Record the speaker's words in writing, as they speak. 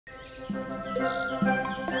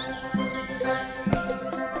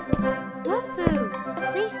Wolfoo,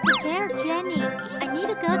 please take care of Jenny. I need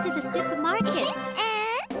to go to the supermarket.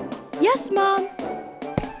 Yes, Mom.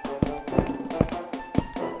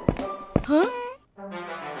 Huh?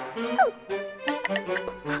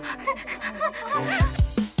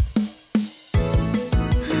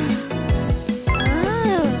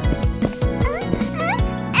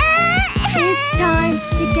 It's time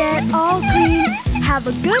to get all clean. Have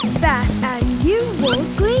a good bath and you will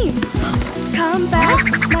gleam. Come back,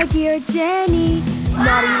 my dear Jenny.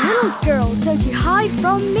 Naughty little girl, don't you hide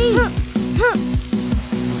from me.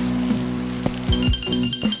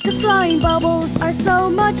 The flying bubbles are so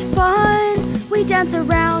much fun. We dance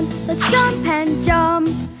around, let's jump and jump.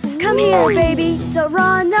 Come here, baby, don't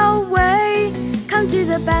run away. Come to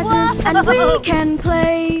the bathroom and we can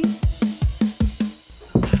play.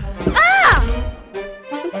 Ah!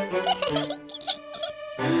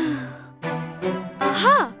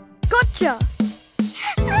 Aha! Gotcha!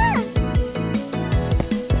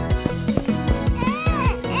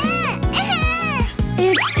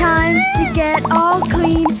 It's time to get all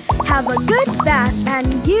clean. Have a good bath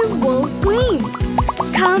and you will gleam.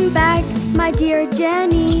 Come back, my dear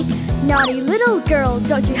Jenny. Naughty little girl,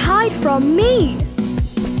 don't you hide from me.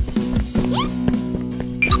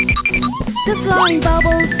 The flying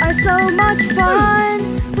bubbles are so much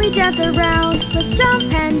fun. We dance around, let's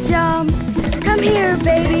jump and jump. Come here,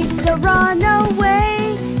 baby, don't run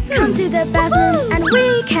away. Come to the bathroom and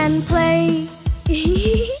we can play.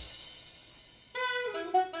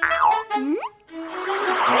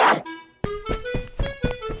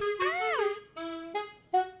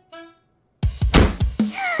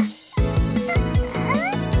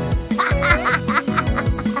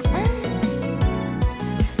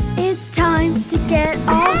 It's time to get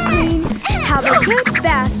all clean. Have a good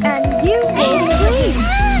bath and you will gleam.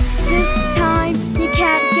 This time you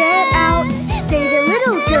can't get out. Stay the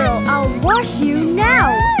little girl, I'll wash you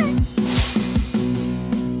now.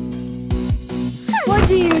 Why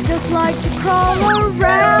do you just like to crawl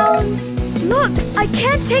around? Look, I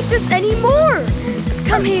can't take this anymore.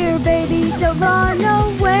 Come here, baby, don't run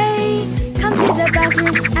away. Come to the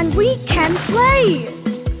bathroom and we can play.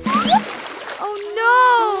 Oh no!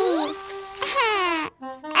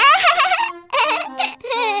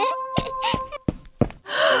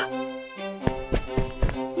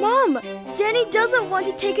 Mom, Jenny doesn't want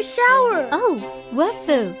to take a shower. Oh,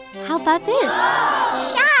 Wolfoo, how about this?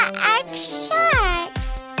 Shark, shark.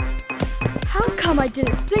 How come I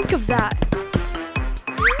didn't think of that?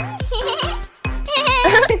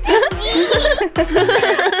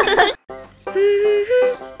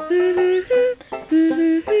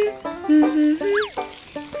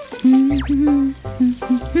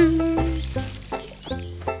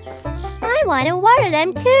 I want to water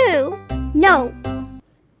them too. No.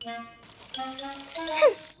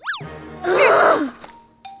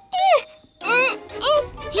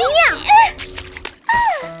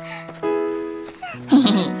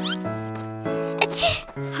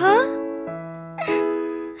 Huh?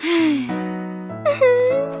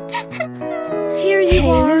 Here you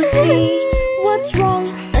are. Lucy, what's wrong?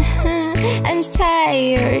 I'm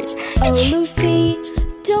tired. Oh, Lucy,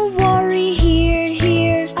 don't worry.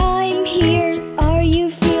 Here, I'm here. Are you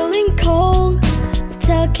feeling cold?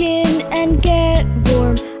 Tuck in and get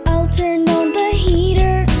warm. I'll turn on the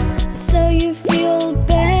heater so you feel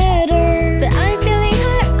better. But I'm feeling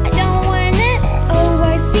hot. I don't want it. Oh,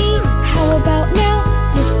 I see. How about now?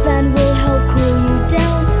 This fan will help cool you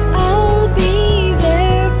down. I'll be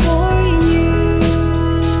there for you.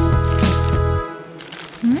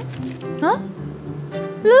 Huh?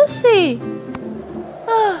 Lucy!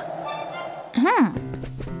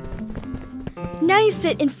 Now you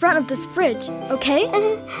sit in front of this fridge, okay?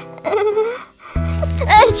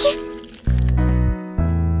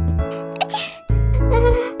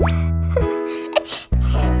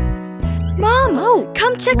 Mom,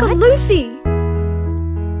 come check on Lucy.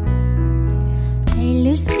 Hey,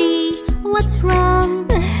 Lucy, what's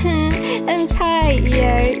wrong? I'm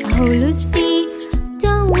tired. Oh, Lucy,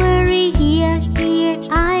 don't worry. Here,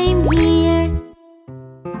 I'm here.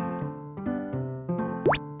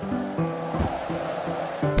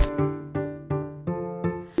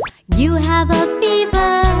 You have a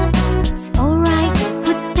fever. It's alright,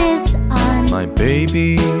 put this on. My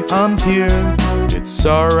baby, I'm here. It's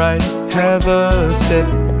alright, have a sip.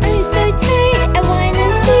 I'm so tired. I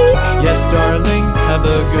wanna sleep. Yes, darling, have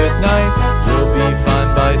a good night. You'll be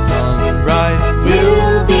fine by sunrise.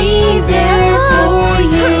 We'll be there for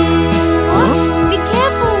you. Be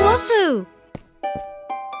careful, Wolfoo.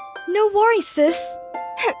 No worries, sis.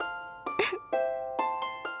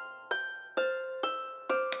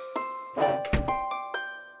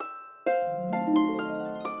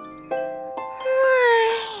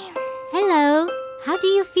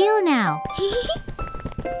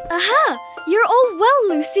 Aha! You're all well,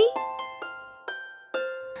 Lucy.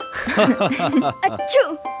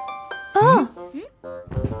 Achoo! Oh.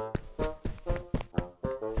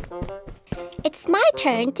 It's my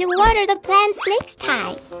turn to water the plants next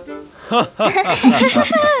time.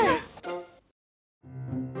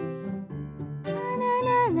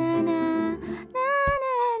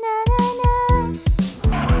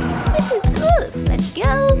 This is good. Let's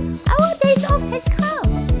go. Our days off has come.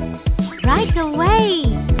 Right away.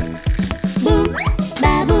 Boom,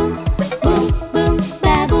 ba boom, boom, boom,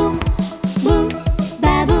 ba boom, boom,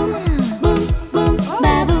 ba boom, boom, boom,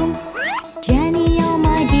 ba boom. Jenny, oh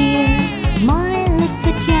my dear, my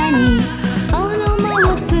little Jenny. Oh no, my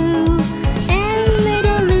Wolfoo, and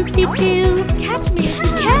little Lucy too. Catch me if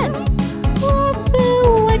you can.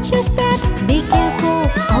 Wolfoo, watch your step. Be careful.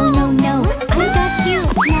 Oh no, no, I got you.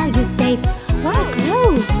 Now you're safe. Wow,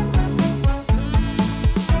 close.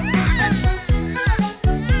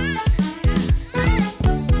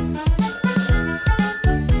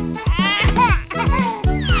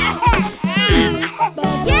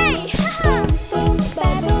 Yay! Boom, ba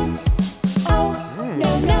boom. Oh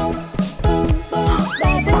no, no. Boom, boom,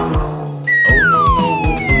 ba boom.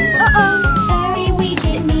 Uh-oh. Sorry, we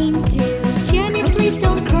didn't mean to. Jenny, please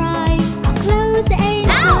don't cry. Our clothes ain't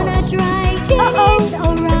gonna dry. Jenny's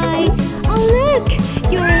alright. Oh look,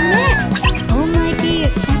 you're a mess. Oh my dear,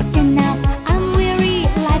 that's enough. I'm weary,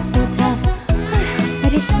 life's so tough.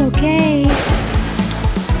 But it's okay.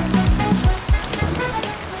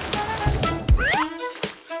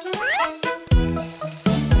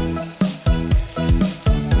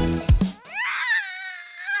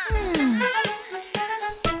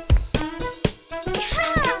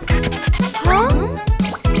 Huh?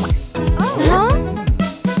 Huh?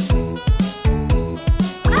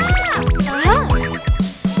 Aha!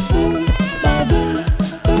 Boom, ba boom,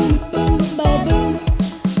 boom, boom, ba boom,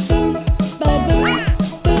 boom, ba boom,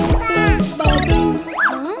 boom, boom, ba boom.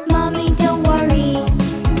 Mommy, don't worry.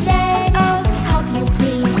 Let us help you,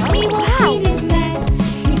 please. We will clean this mess.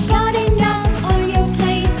 You've got enough on your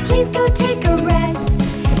plate. Please go take a rest.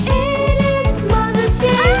 It is Mother's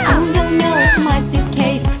Day. Oh no, no, my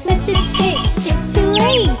suitcase. Mrs. Pig, it's too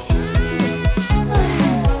late.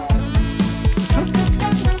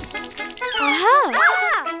 Aha!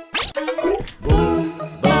 Boom,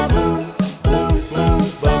 ba boom, boom, boom,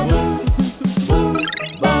 ba boom, boom,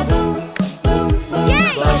 ba boom, boom, boom,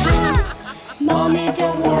 ba boom. Mommy,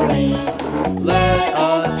 don't worry. Let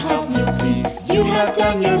us help you, please. You have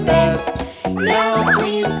done your best. Now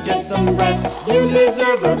please get some rest. You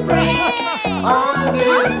deserve a break on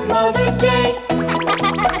this Mother's Day.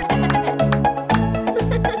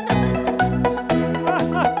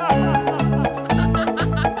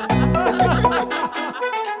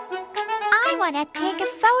 I want to take a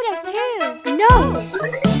photo too. No!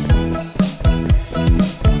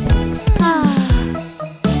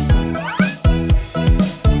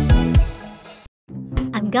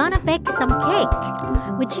 I'm gonna bake some cake.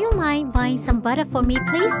 Would you mind buying some butter for me,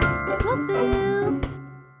 please? Wolfoo!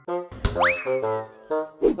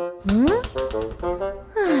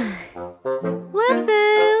 Huh?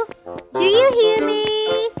 Wolfoo! Do you hear me?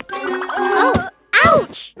 Oh,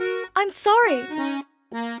 ouch! I'm sorry.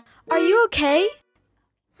 Are you okay?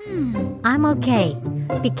 I'm okay.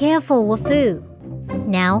 Be careful, Wolfoo.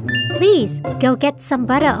 Now, please go get some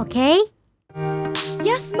butter, okay?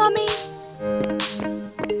 Yes, Mommy.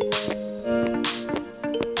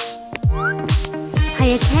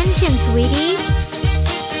 Pay attention, sweetie.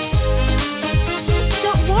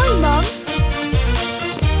 Don't worry, Mom.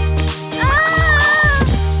 Ah!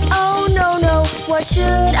 Oh, no, no. What should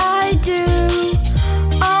I do?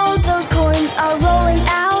 All those coins are rolling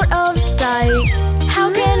out of sight. How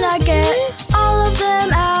can I get all of them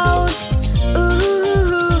out?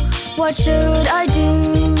 Ooh, what should I do?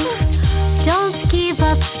 Don't give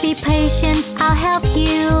up, be patient, I'll help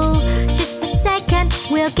you. Just a second,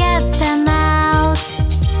 we'll get them out.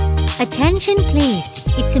 Attention, please,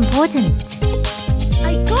 it's important.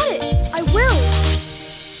 I got it. I will.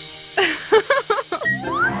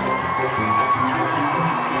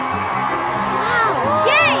 Wow!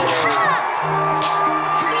 Yay!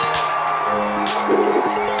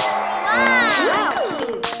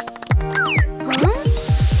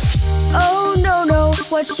 Oh, no, no.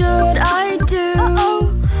 What should I do?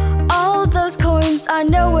 All those coins are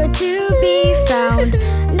nowhere to be found.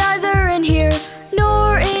 Neither in here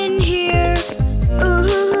nor in here.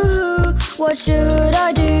 Ooh, what should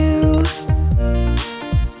I do?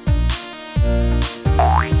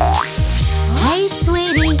 Hey,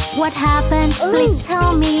 sweetie, what happened? Please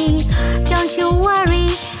tell me. Don't you worry,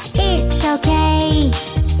 it's okay.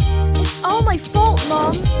 It's all all my fault,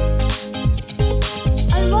 Mom.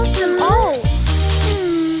 I lost them all.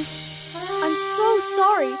 I'm so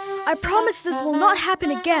sorry. I promise this will not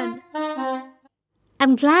happen again.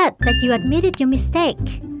 I'm glad that you admitted your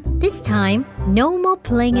mistake. This time, no more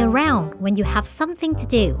playing around when you have something to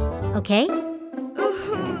do, okay?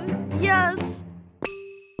 Yes.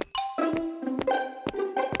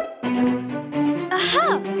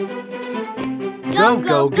 Aha! Go,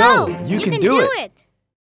 go, go! You can do it!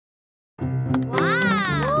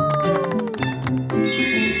 Wow!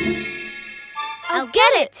 I'll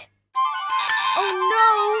get it! Oh no!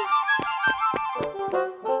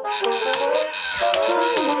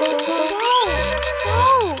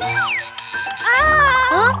 Ah!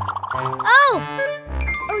 Huh? Oh!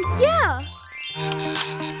 Oh yeah!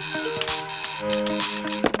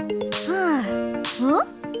 Huh?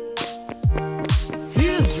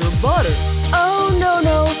 Here's your butter. Oh no,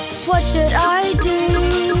 what should I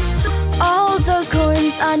do? All those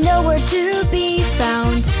coins are nowhere to be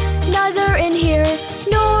found. Neither in here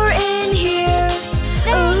nor in here.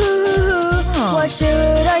 Ooh, what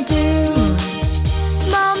should I do?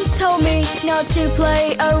 Mom told me not to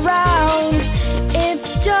play around.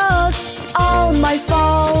 It's just all my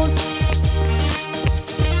fault.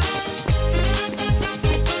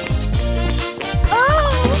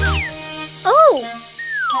 Oh!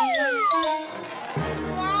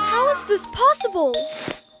 How is this possible?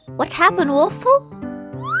 What happened, Wolfoo?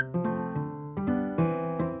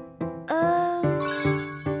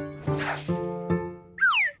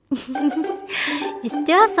 You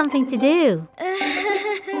still have something to do.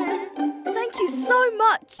 Thank you so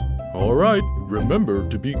much. All right, remember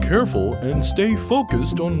to be careful and stay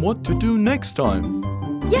focused on what to do next time.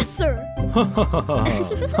 Yes, sir.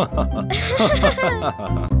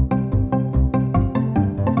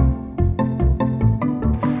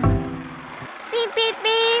 Beep, beep,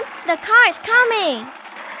 beep! The car is coming!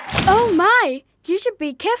 Oh my! You should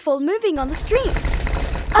be careful moving on the street.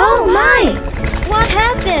 Oh my! What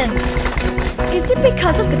happened? Is it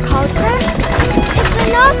because of the car crash? It's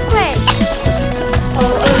an earthquake!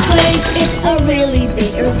 Oh, earthquake, it's a really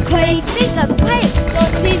big earthquake. Big earthquake!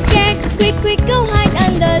 Don't be scared, quick, quick, go hide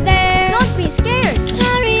under there. Don't be scared!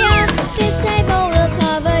 Hurry up, this table will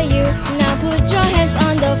cover you. Now put your hands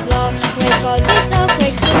on the floor. Wait for this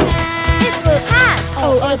earthquake to pass. It will pass!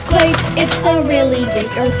 Oh, earthquake, it's a really big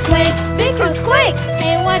earthquake. Big earthquake!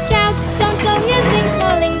 Hey, watch out, don't go near things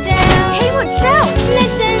falling down. Hey, watch out!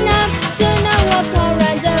 Listen up, do not walk or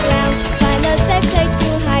run around. Find a safe place to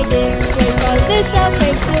hide in. Wait for this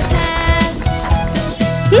earthquake to pass.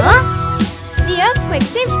 Huh? The earthquake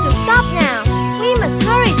seems to stop now. We must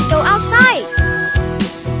hurry to go outside.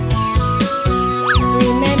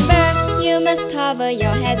 Remember, you must cover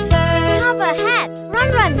your head first. Cover head!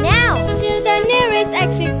 Run now! To the nearest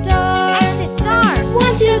exit door. Exit door!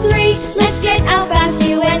 1, 2, 3, let's get out fast,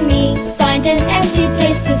 you and me. Find an empty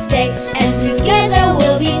place to stay, and together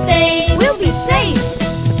we'll be safe. We'll be safe!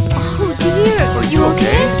 Oh dear! Are you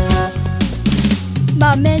okay?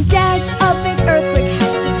 Mom and Dad, a big earthquake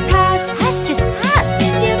has just passed. Has just passed!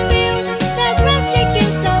 Did you feel that ground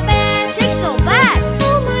shaking so bad? It's so bad!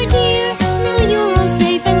 Oh my dear, now you're all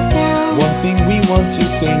safe and sound. One thing we want to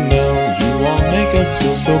say now, you all make us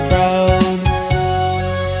feel so proud.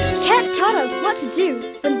 Cat taught us what to do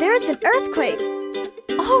when there's an earthquake.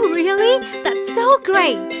 Oh, really? That's so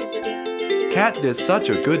great! Cat did such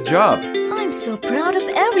a good job. I'm so proud of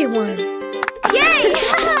everyone. Yay!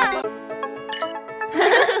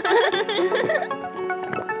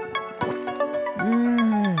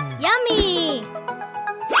 Yummy!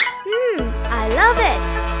 I love it!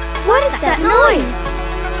 What is that noise?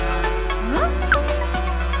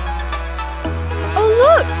 Oh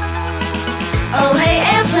look! Oh hey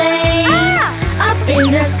airplane, up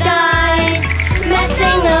in the sky,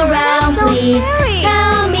 messing around, so please scary.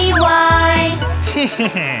 tell me why.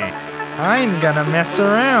 I'm gonna mess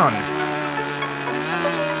around.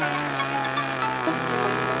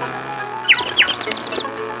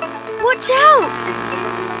 Watch out!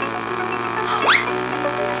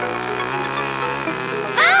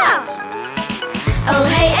 Oh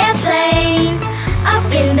hey airplane, up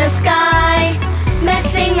in the sky,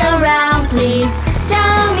 messing around, please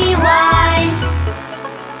tell me why.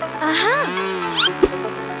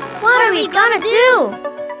 What are we gonna do?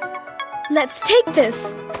 Let's take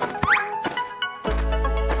this.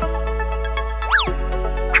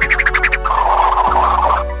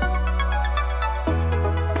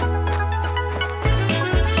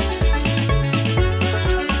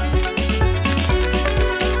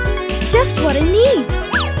 Just what I need.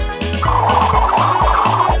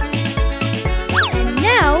 And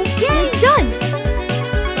now, we're done.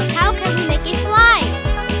 But how can we make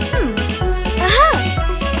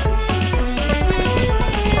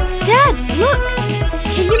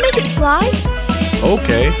fly?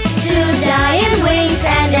 Okay. Two giant wings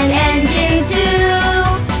and an engine too.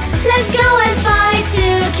 Let's go and fight to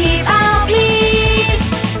keep our peace.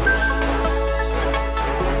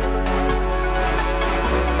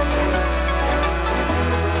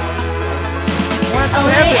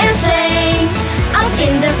 Away and play up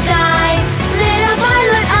in the sky. Little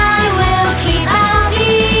pilot, I will keep our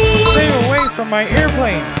peace. Stay away from my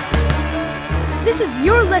airplane. This is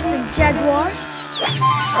your lesson, Jaguar.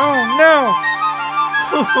 Oh no!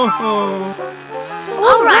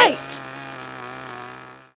 All right.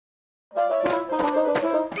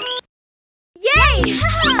 Yay!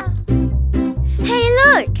 Hey,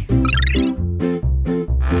 look!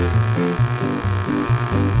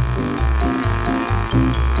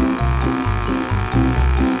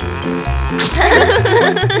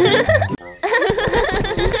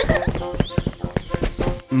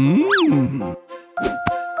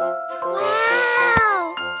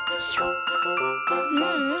 Wow!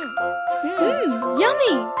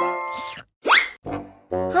 Yummy!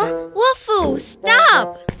 Huh? Wolfoo, stop!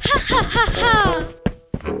 Ha ha ha ha!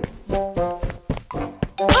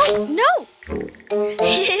 Oh, no!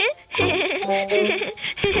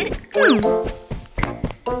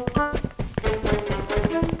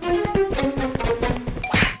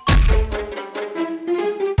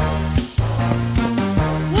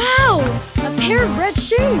 Wow! A pair of red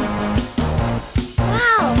shoes!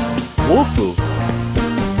 Wow! Wolfoo.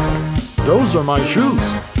 Those are my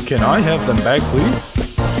shoes. Can I have them back, please?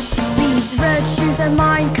 These red shoes are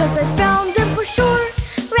mine, 'cause I found them for sure.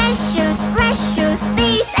 Red shoes,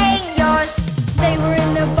 these ain't yours. They were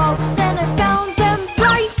in a box and I found them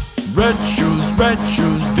bright. Red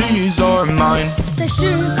shoes, these are mine. The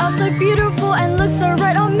shoes are so beautiful and look so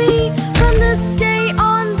right on me. From this day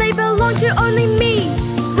on, they belong to only me.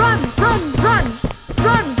 Run, run, run,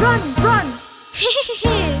 run, run, run.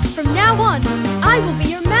 From now on, I will be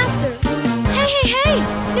your master. Hey, hey, hey!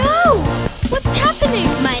 No! What's happening?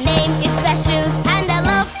 My name is Red Shoes and I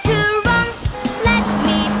love to run. Let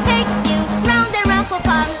me take you round and round for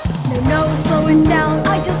fun. No, no, slow it down.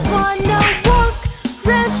 I just wanna walk.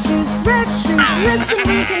 Red shoes, listen,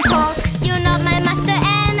 we can talk. You're not my master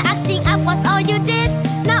and acting up was all you did.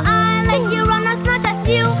 Now I let you run as much as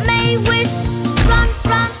you may wish. Run,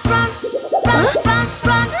 run, run, run, run,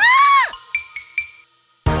 run.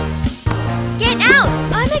 Get out!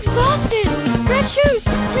 I'm exhausted. Red shoes,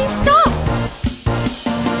 please stop.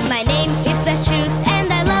 My name is Red Shoes and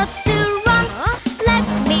I love to run. Let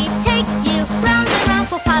me take you round and round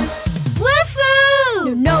for fun.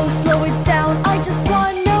 Wolfoo! No, no, slow it down. I just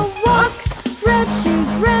wanna walk. Red shoes,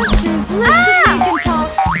 listen, we can talk.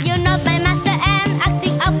 You're not my master and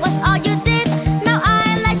acting up was all you did. Now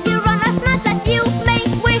I let you run as much as you may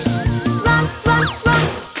wish. Run, run, run,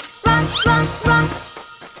 run, run, run.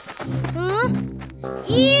 Huh?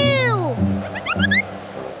 Ew!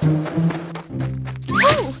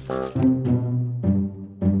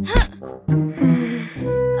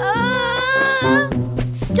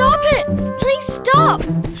 Stop it! Please stop!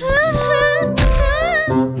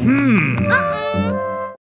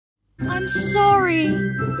 I'm sorry.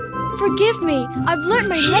 Forgive me. I've learned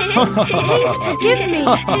my lesson. Please forgive me.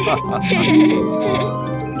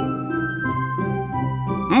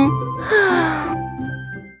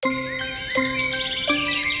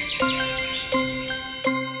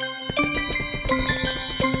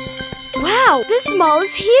 Wow, this mall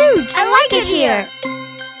is huge. I like it here!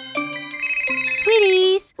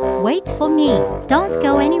 Sweeties, wait for me. Don't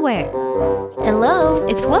go anywhere. Hello,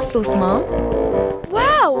 it's Wolfoo's mom.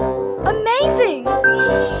 Wow, amazing.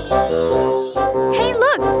 Hey,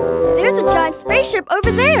 look, there's a giant spaceship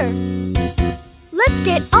over there. Let's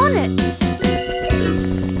get on it.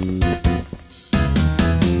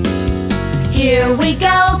 Here we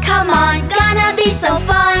go, come on, gonna be so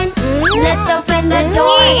fun. Let's open the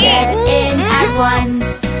door, get in at once.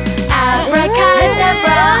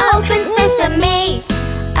 Abracadabra, open sesame.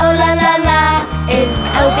 Oh la la la, it's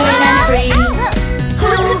open and free.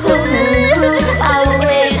 Hoo hoo hoo hoo, oh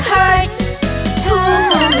it hurts. Hoo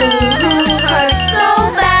hoo hoo hoo, hurts so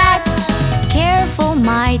bad. Careful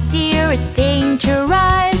my dear, it's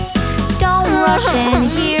dangerous. Don't rush in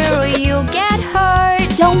here or you'll get hurt.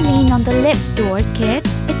 Don't lean on the lips doors, kids.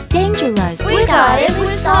 It's dangerous. We got it, we're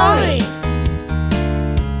sorry.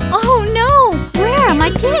 Oh no! Where are my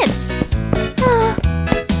kids?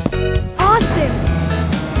 Awesome.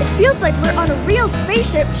 It feels like we're on a real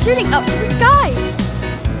spaceship shooting up to the sky.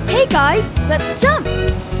 Hey guys, let's jump.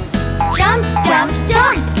 Jump, jump,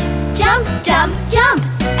 jump. Jump, jump, jump.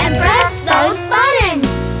 And press those buttons.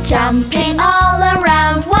 Jumping all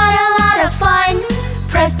around, what a lot of fun.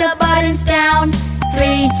 Press the buttons down.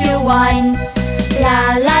 3, 3, 2, 1.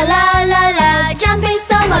 La la la la la, jumping's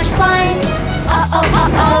so much fun.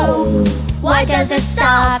 Oh, why does it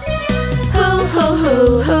stop? Who,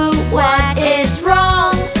 what is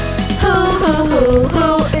wrong?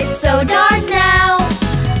 Who, it's so dark now.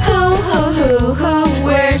 Who,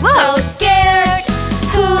 we're so scared.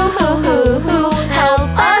 Who,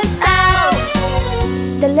 help us out.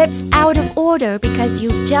 The lift's out of order because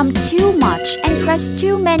you jumped too much and pressed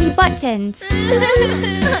too many buttons.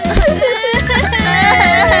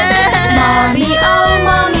 Mommy, oh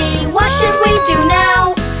mommy, what should we do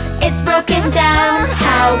now? It's broken down,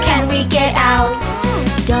 how can we get out?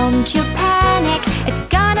 Don't you panic, it's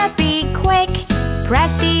gonna be quick.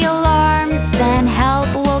 Press the alarm, then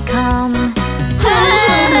help will come.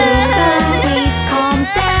 Please calm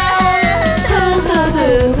down.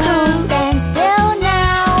 Stand still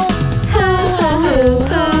now.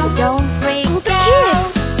 Don't freak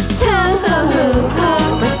out.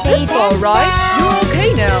 We're safe It's all right. and You're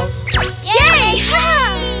okay now. Yay!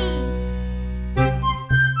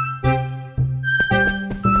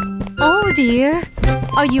 Oh dear.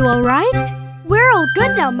 Are you all right? We're all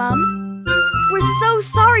good now, Mom. We're so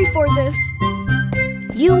sorry for this.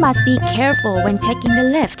 You must be careful when taking the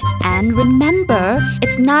lift. And remember,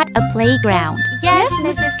 it's not a playground. Yes,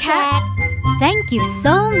 Mrs. Cat. Thank you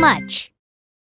so much.